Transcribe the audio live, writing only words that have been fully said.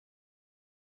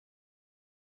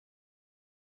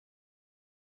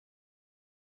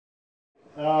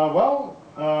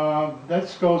That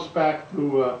goes back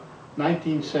to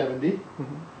 1970.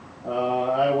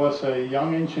 I was a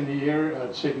young engineer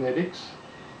at Signetics,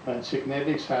 and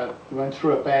Signetics went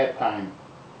through a bad time.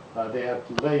 They had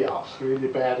layoffs, really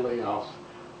bad layoffs.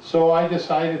 So I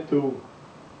decided to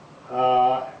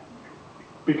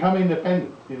become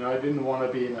independent. You know, I didn't want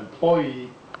to be an employee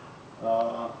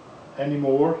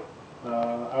anymore.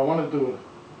 I wanted to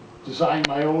design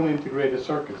my own integrated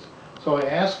circuits. So I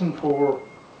asked them for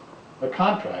a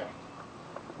contract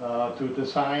to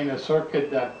design a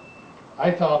circuit that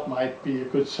I thought might be a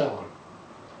good seller.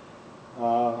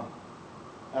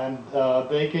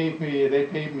 They paid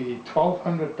me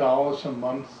 $1,200 a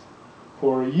month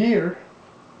for a year,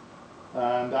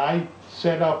 and I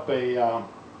set up a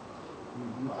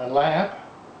lab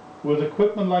with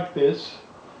equipment like this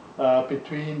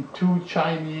between two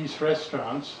Chinese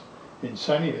restaurants in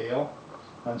Sunnyvale,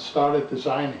 and started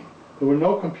designing. There were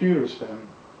no computers then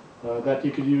that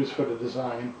you could use for the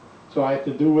design, so I had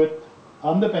to do it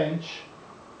on the bench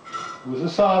with a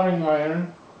soldering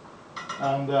iron,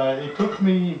 and it took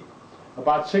me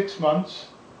about 6 months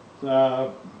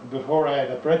before I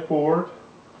had a breadboard,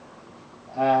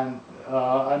 and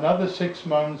another 6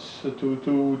 months to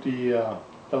do the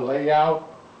layout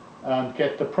and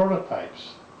get the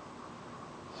prototypes.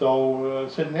 So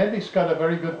Signetics got a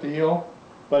very good deal,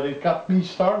 but it got me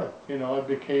started. You know, I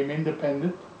became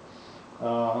independent,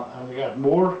 and I got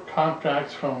more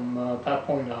contracts from that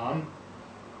point on.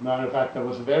 Matter of fact, I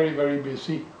was very, very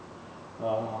busy.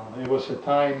 It was a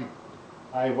time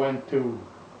I went to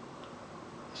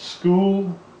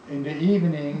school in the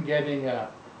evening, getting a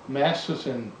master's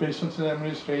in business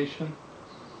administration,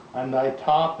 and I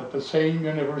taught at the same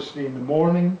university in the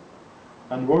morning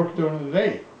and worked during the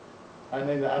day. And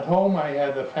then at home I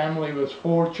had a family with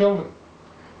 4 children.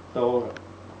 So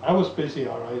I was busy,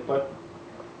 all right, but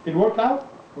it worked out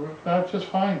just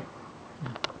fine.